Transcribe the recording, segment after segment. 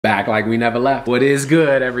Back like we never left. What is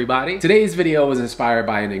good, everybody? Today's video was inspired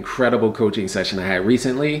by an incredible coaching session I had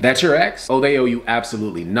recently. That's your ex? Oh, they owe you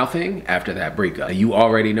absolutely nothing after that breakup. You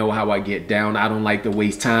already know how I get down. I don't like to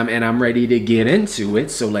waste time and I'm ready to get into it.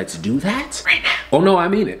 So let's do that right now. Oh no, I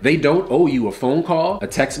mean it. They don't owe you a phone call, a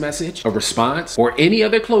text message, a response, or any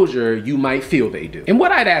other closure you might feel they do. And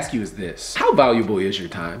what I'd ask you is this: how valuable is your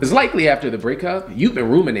time? Because likely after the breakup, you've been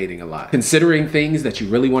ruminating a lot, considering things that you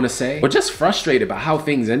really want to say, or just frustrated by how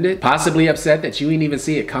things ended, possibly upset that you didn't even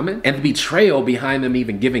see it coming, and the betrayal behind them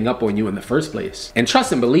even giving up on you in the first place. And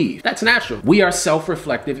trust and believe, that's natural. We are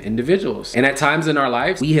self-reflective individuals. And at times in our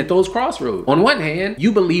lives, we hit those crossroads. On one hand,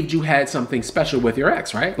 you believed you had something special with your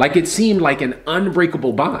ex, right? Like it seemed like an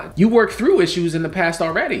unbreakable bond. You worked through issues in the past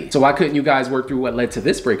already. So why couldn't you guys work through what led to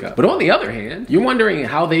this breakup? But on the other hand, you're wondering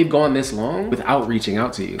how they've gone this long without reaching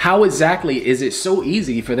out to you. How exactly is it so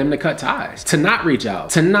easy for them to cut ties, to not reach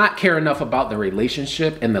out, to not care enough about the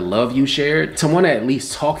relationship and the love you shared, to want to at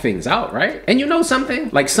least talk things out, right? And you know something?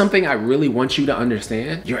 Like something I really want you to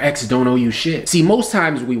understand, your ex don't owe you shit. See, most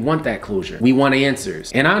times we want that closure. We want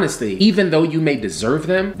answers. And honestly, even though you may deserve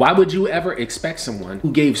them, why would you ever expect someone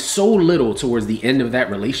who gave so little towards the end of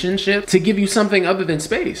that relationship to give you something other than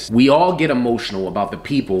space? We all get emotional about the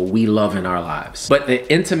people we love in our lives, but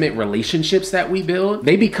the intimate relationships that we build,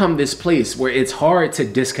 they become this place where it's hard to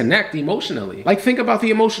disconnect emotionally. Like think about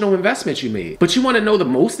the emotional investment you made. But you want to know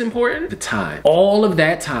the most important? The time. All of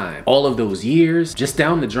that time, all of those years just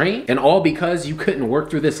down the drain, and all because you couldn't work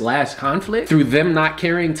through this last conflict, through them not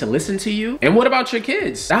caring to listen to you. And what about your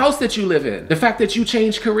kids? The house that you live in, the fact that you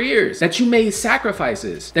changed careers, that you made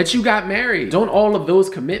sacrifices, that you got married. Don't all of those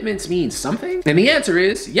commitments mean something? And the answer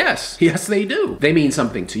is yes. Yes, they do. They mean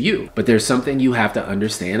something to you. But there's something you have to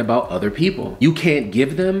understand about other people. You can't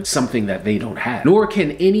give them something that they don't have, nor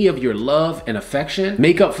can any of your love and affection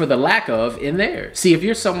make up for the lack of in theirs. See, if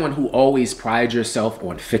you're someone who always prides yourself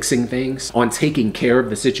on fixing things, on taking care of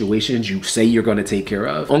the situations you say you're going to take care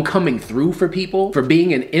of, on coming through for people, for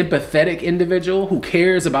being an empathetic individual who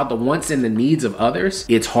cares about the wants and the needs of others,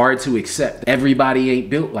 it's hard to accept. Everybody ain't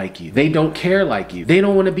built like you. They don't care like you. They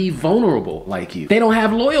don't want to be vulnerable like you. They don't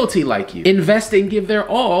have loyalty like you. Invest and give their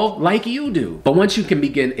all like you do. But once you can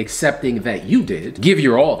begin accepting that you did, give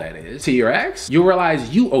your all that is, to your ex, you'll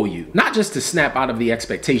realize you owe you. Not just to snap out of the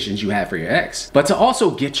expectations you have for your ex, but to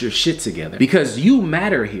also get your shit together. Because you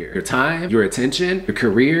matter here. Your time, your attention, your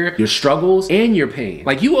career, your struggles, and your pain.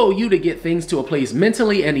 Like you owe you to get things to a place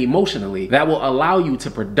mentally and emotionally that will allow you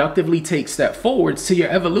to productively take steps forwards to your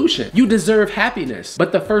evolution. You deserve happiness.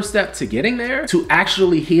 But the first step to getting there, to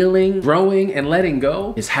actually healing, growing, and letting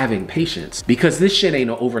go, is having patience. Because this shit ain't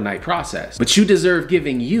an overnight process. But you deserve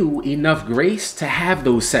giving you enough grace to have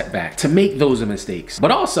those setbacks, to make those mistakes,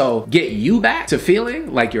 but also get you back to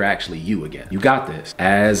feeling like you're actually you again. You got this.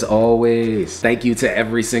 As always, thank you to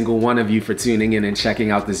every single one of you for tuning in and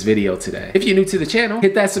checking out this video today. If you're new to the channel,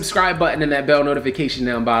 hit that subscribe button and that bell notification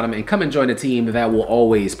down bottom and come and join a team that will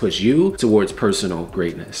always push you towards personal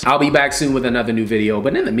greatness. I'll be back soon with another new video,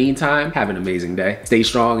 but in the meantime, have an amazing day. Stay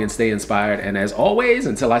strong and stay inspired. And as always,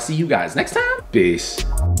 until I see you guys next time, peace.